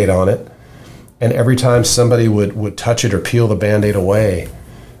Band-Aid on it, and every time somebody would touch it or peel the Band-Aid away,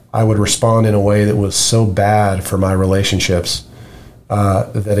 I would respond in a way that was so bad for my relationships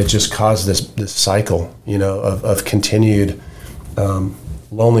that it just caused this cycle, of continued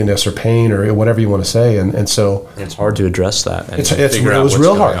loneliness or pain or whatever you want to say, and so it's hard to address that. And it was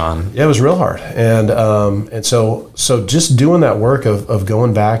real hard. Yeah, it was real hard, and so just doing that work of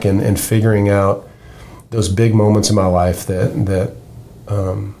going back and figuring out those big moments in my life that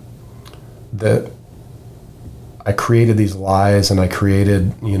I created these lies, and I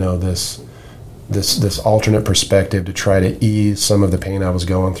created this alternate perspective to try to ease some of the pain I was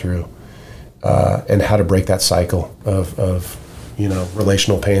going through, and how to break that cycle of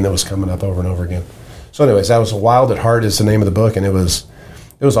relational pain that was coming up over and over again. So anyways, that was Wild at Heart is the name of the book, and it was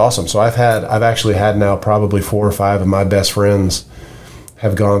awesome. So I've actually had now probably 4 or 5 of my best friends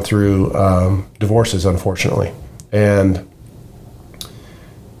have gone through divorces, unfortunately. And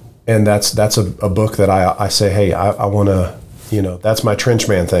that's a book that I say, hey, I want to, that's my trench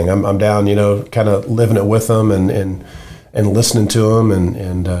man thing. I'm down, kind of living it with them and listening to them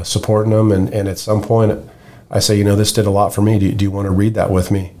and supporting them. And at some point I say, this did a lot for me. Do you want to read that with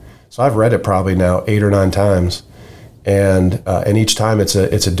me? So I've read it probably now 8 or 9 times. And each time it's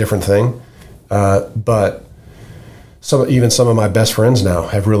a different thing. But some of my best friends now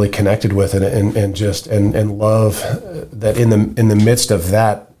have really connected with it and love that in the midst of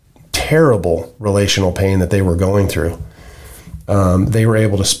that terrible relational pain that they were going through, they were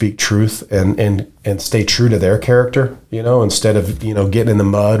able to speak truth and stay true to their character, instead of, getting in the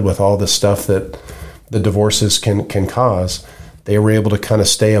mud with all the stuff that the divorces can cause. They were able to kind of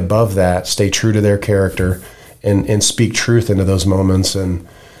stay above that, stay true to their character and speak truth into those moments. And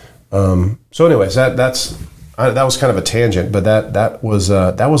so anyways, that was kind of a tangent, but that was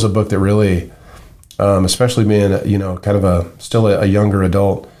a book that really, especially being, kind of still a younger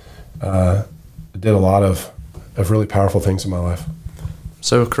adult, did a lot of really powerful things in my life.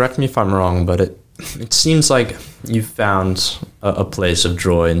 So correct me if I'm wrong, but it seems like you've found a place of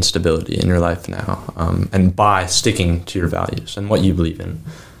joy and stability in your life now, and by sticking to your values and what you believe in.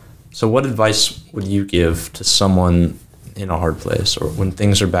 So what advice would you give to someone in a hard place, or when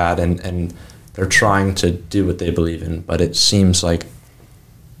things are bad and they're trying to do what they believe in, but it seems like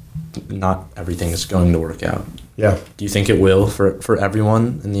not everything is going to work out? Yeah. Do you think it will for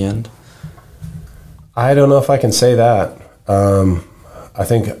everyone in the end? I don't know if I can say that. I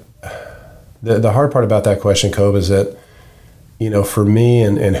think the hard part about that question, Cobe, is that, for me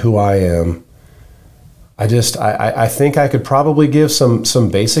and who I am, I think I could probably give some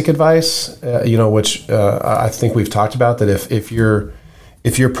basic advice, which I think we've talked about, that if you're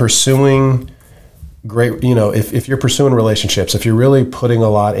pursuing great, if you're pursuing relationships, if you're really putting a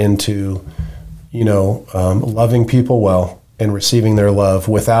lot into, loving people well and receiving their love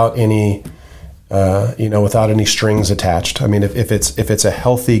without any strings attached. I mean, if it's a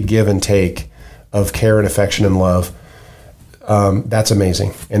healthy give and take of care and affection and love, that's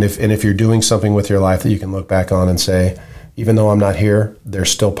amazing. And if you're doing something with your life that you can look back on and say, even though I'm not here,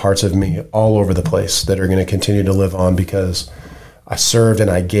 there's still parts of me all over the place that are going to continue to live on because I served and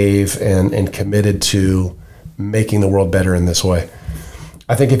I gave and committed to making the world better in this way.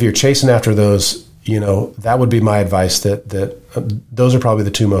 I think if you're chasing after those, that would be my advice, that those are probably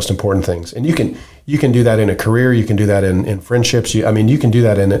the two most important things. And you can do that in a career, you can do that in friendships. You can do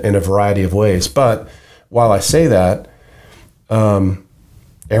that in a variety of ways. But while I say that,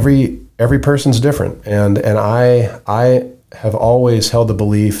 every person's different. And I have always held the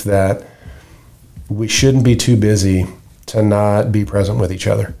belief that we shouldn't be too busy to not be present with each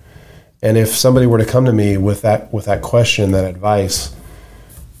other. And if somebody were to come to me with that question, that advice,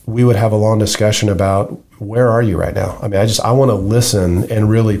 we would have a long discussion about, where are you right now? I mean, I want to listen and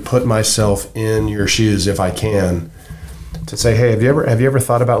really put myself in your shoes if I can, to say, hey, have you ever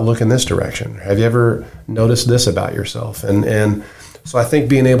thought about looking this direction? Have you ever noticed this about yourself? And so I think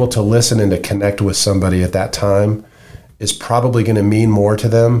being able to listen and to connect with somebody at that time is probably going to mean more to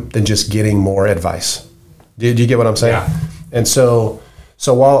them than just getting more advice. Do you get what I'm saying? Yeah. And so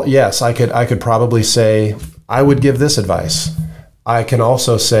while, yes, I could probably say, I would give this advice, I can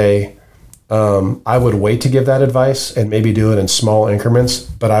also say, I would wait to give that advice and maybe do it in small increments,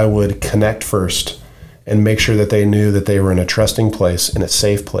 but I would connect first and make sure that they knew that they were in a trusting place, in a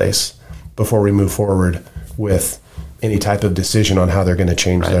safe place, before we move forward with any type of decision on how they're going to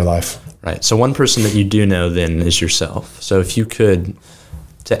change their life. Right. So one person that you do know then is yourself. So if you could,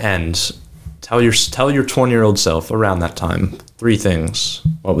 to end, tell your 20-year-old self around that time 3 things,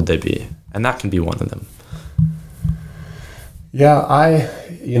 what would they be? And that can be one of them. Yeah, I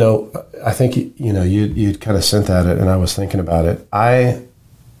think, you'd kind of sent that, and I was thinking about it.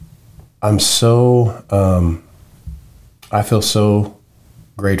 I'm so, I feel so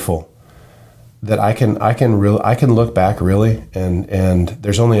grateful that I can look back really, and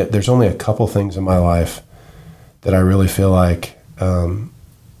there's only a couple things in my life that I really feel like,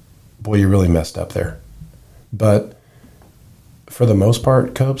 boy, you really messed up there. But for the most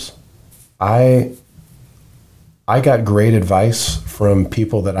part, Cobes, I got great advice from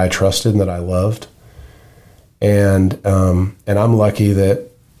people that I trusted and that I loved. And I'm lucky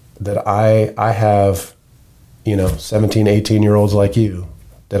that I have, 17, 18-year-olds like you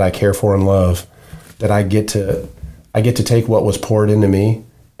that I care for and love, that I get to take what was poured into me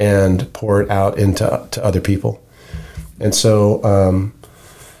and pour it out to other people. And so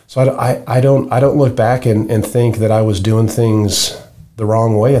I don't look back and think that I was doing things the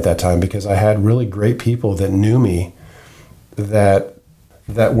wrong way at that time, because I had really great people that knew me, that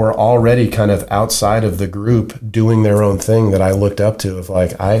were already kind of outside of the group doing their own thing, that I looked up to, of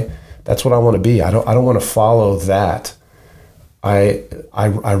like, that's what I want to be. I don't want to follow that. I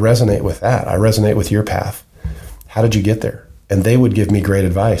resonate with that. I resonate with your path. How did you get there? And they would give me great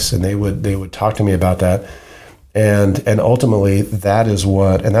advice, and they would talk to me about that. And ultimately that is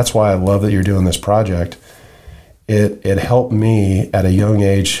and that's why I love that you're doing this project. It helped me at a young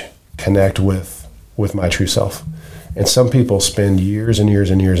age connect with my true self. And some people spend years and years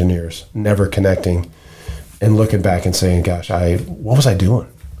and years and years never connecting and looking back and saying, gosh, what was I doing?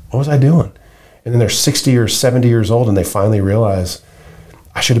 What was I doing? And then they're 60 or 70 years old and they finally realize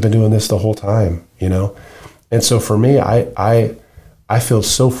I should have been doing this the whole time, you know? And so for me, I feel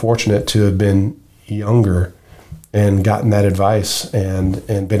so fortunate to have been younger and gotten that advice and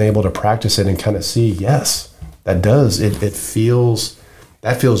been able to practice it and kind of see, yes, that does.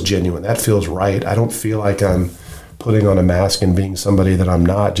 That feels genuine. That feels right. I don't feel like I'm putting on a mask and being somebody that I'm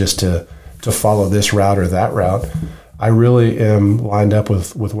not just to follow this route or that route. I really am lined up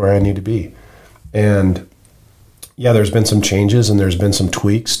with where I need to be. And yeah, there's been some changes and there's been some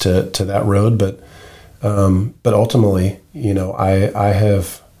tweaks to that road, but ultimately, you know, I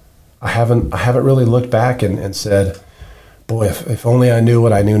haven't really looked back and said, boy, if only I knew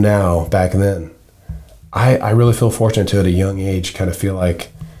what I knew now back then. I really feel fortunate to at a young age kind of feel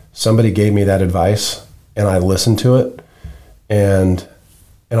like somebody gave me that advice and I listened to it. And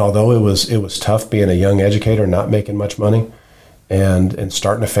although it was tough being a young educator, not making much money and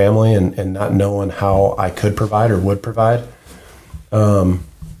starting a family and not knowing how I could provide or would provide,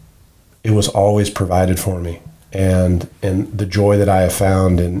 it was always provided for me. And the joy that I have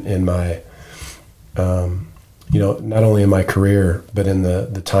found in my, you know, not only in my career, but in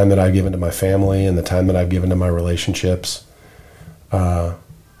the time that I've given to my family and the time that I've given to my relationships,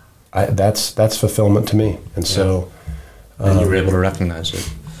 that's fulfillment to me. And so, and you were able to recognize it.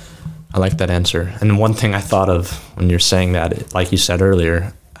 I like that answer. And one thing I thought of when you're saying that, like you said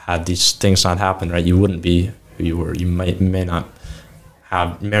earlier, had these things not happened, right, you wouldn't be who you were. You may not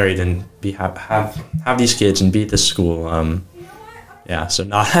have married and have these kids and be at this school. Yeah, so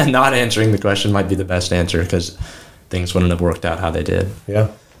not answering the question might be the best answer because things wouldn't have worked out how they did. Yeah.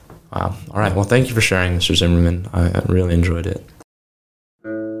 Wow. All right. Well, thank you for sharing, Mr. Zimmerman. I really enjoyed it.